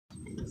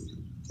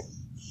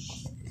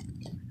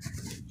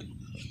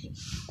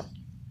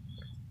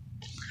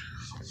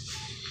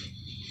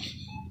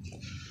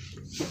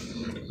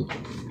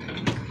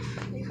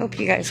Hope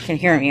you guys can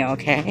hear me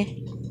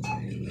okay.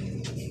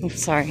 I'm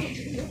sorry.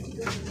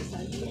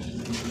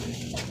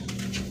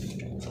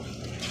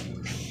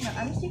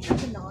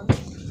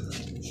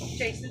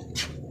 Jason.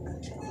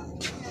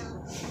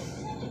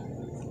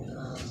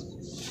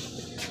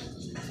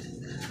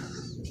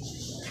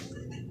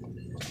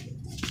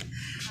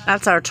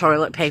 That's our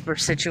toilet paper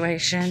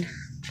situation.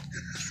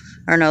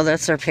 Or no,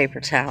 that's our paper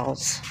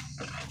towels.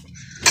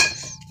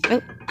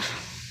 Oh.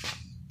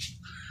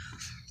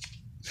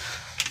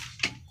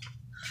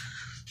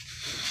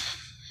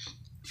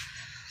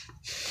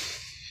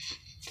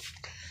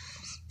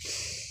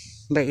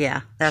 But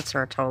yeah, that's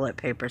our toilet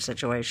paper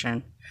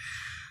situation.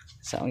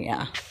 So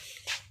yeah.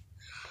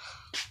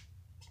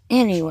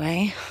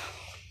 Anyway.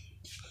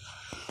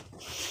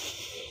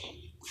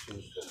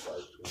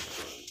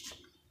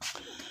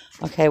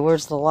 Okay,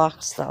 where's the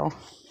locks though?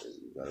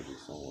 Gotta be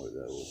somewhere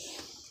that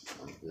was.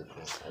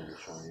 I'm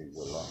just showing you the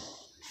lock.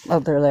 Oh,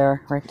 they're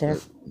there, right there.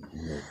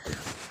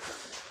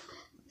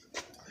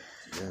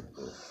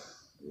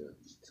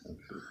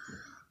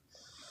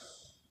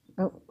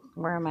 Oh,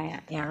 where am I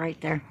at? Yeah, right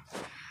there.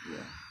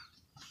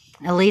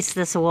 Yeah. At least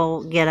this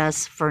will get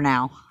us for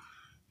now.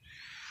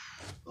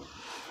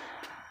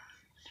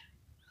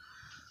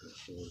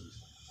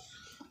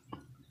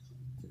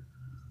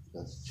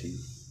 That's cheap.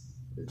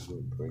 It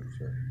will break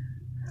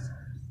fast.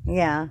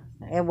 Yeah,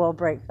 it will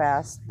break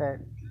fast, but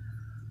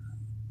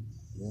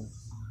yeah.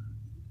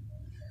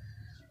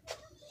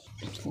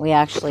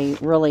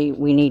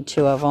 We need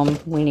two of them.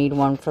 We need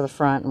one for the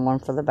front and one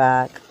for the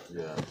back.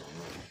 Yeah.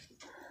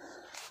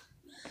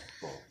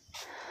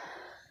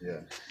 Yeah.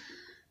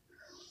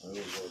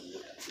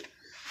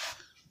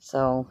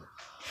 So,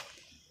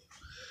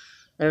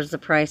 there's the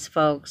price,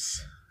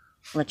 folks.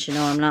 Let you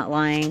know I'm not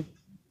lying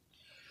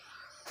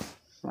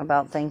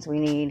about things we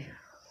need.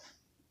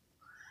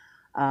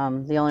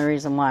 The only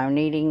reason why I'm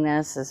needing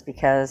this is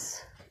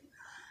because,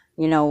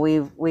 you know,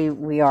 we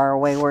were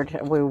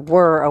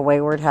a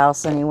wayward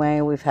house anyway.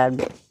 We've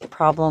had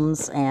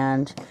problems,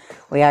 and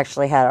we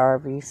actually had our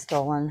RV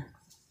stolen.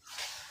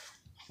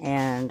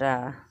 And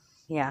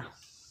yeah.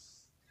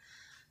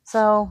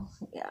 So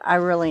I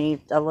really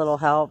need a little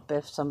help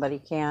if somebody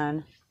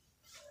can.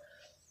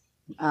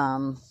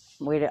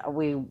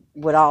 We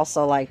would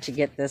also like to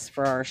get this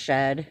for our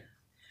shed.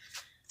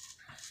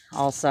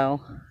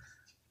 Also,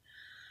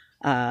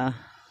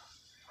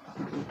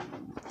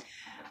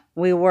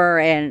 we were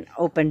an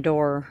open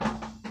door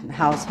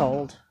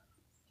household,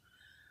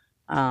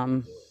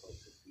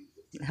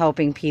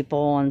 helping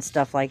people and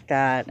stuff like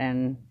that,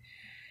 and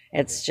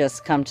it's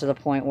just come to the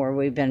point where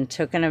we've been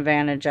taken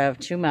advantage of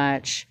too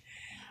much,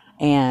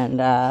 and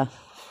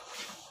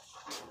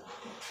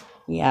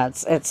yeah,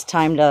 it's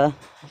time to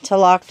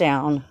lock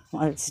down.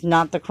 It's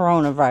not the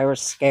coronavirus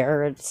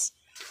scare. It's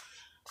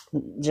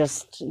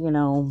just, you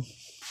know,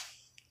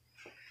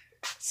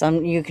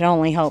 you can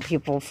only help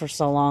people for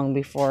so long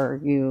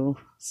before you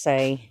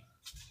say,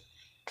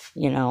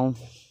 you know,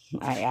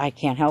 I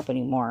can't help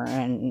anymore.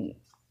 And,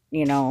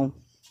 you know,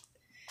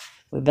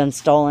 we've been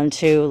stolen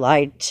to,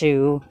 lied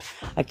to,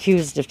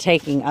 accused of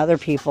taking other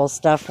people's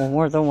stuff when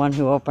we're the one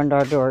who opened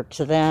our door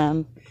to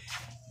them.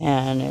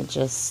 And it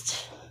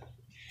just,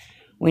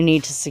 we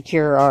need to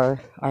secure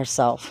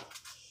ourselves.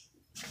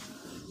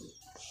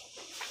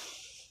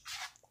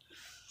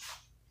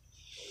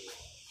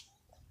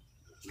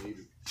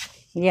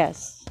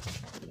 Yes.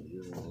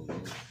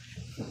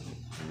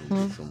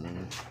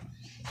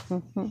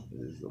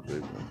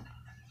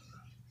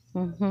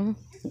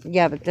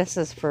 Yeah, but this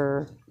is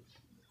for...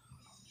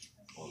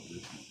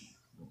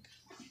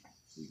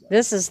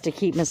 This is to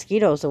keep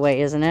mosquitoes away,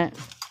 isn't it?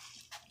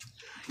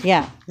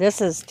 Yeah, this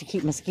is to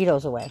keep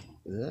mosquitoes away.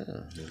 Yeah,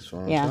 that's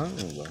what I'm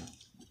talking about.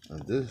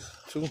 And this,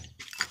 too.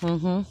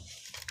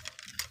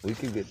 We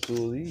can get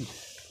two of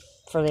these.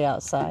 For the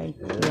outside,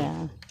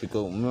 yeah.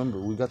 Because remember,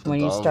 we got the when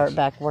dogs. You start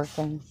back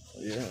working.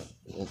 Yeah,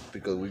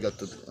 because we got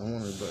the... I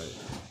want to buy it.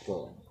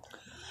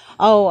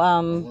 Oh,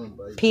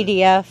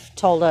 PDF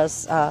told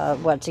us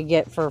what to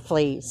get for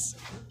fleas.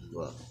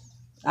 What?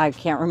 I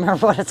can't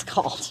remember what it's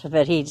called,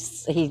 but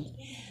he's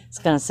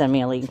going to send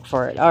me a link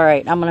for it. All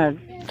right, I'm going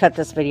to cut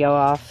this video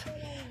off.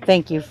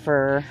 Thank you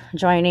for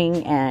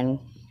joining, and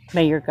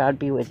may your God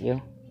be with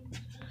you.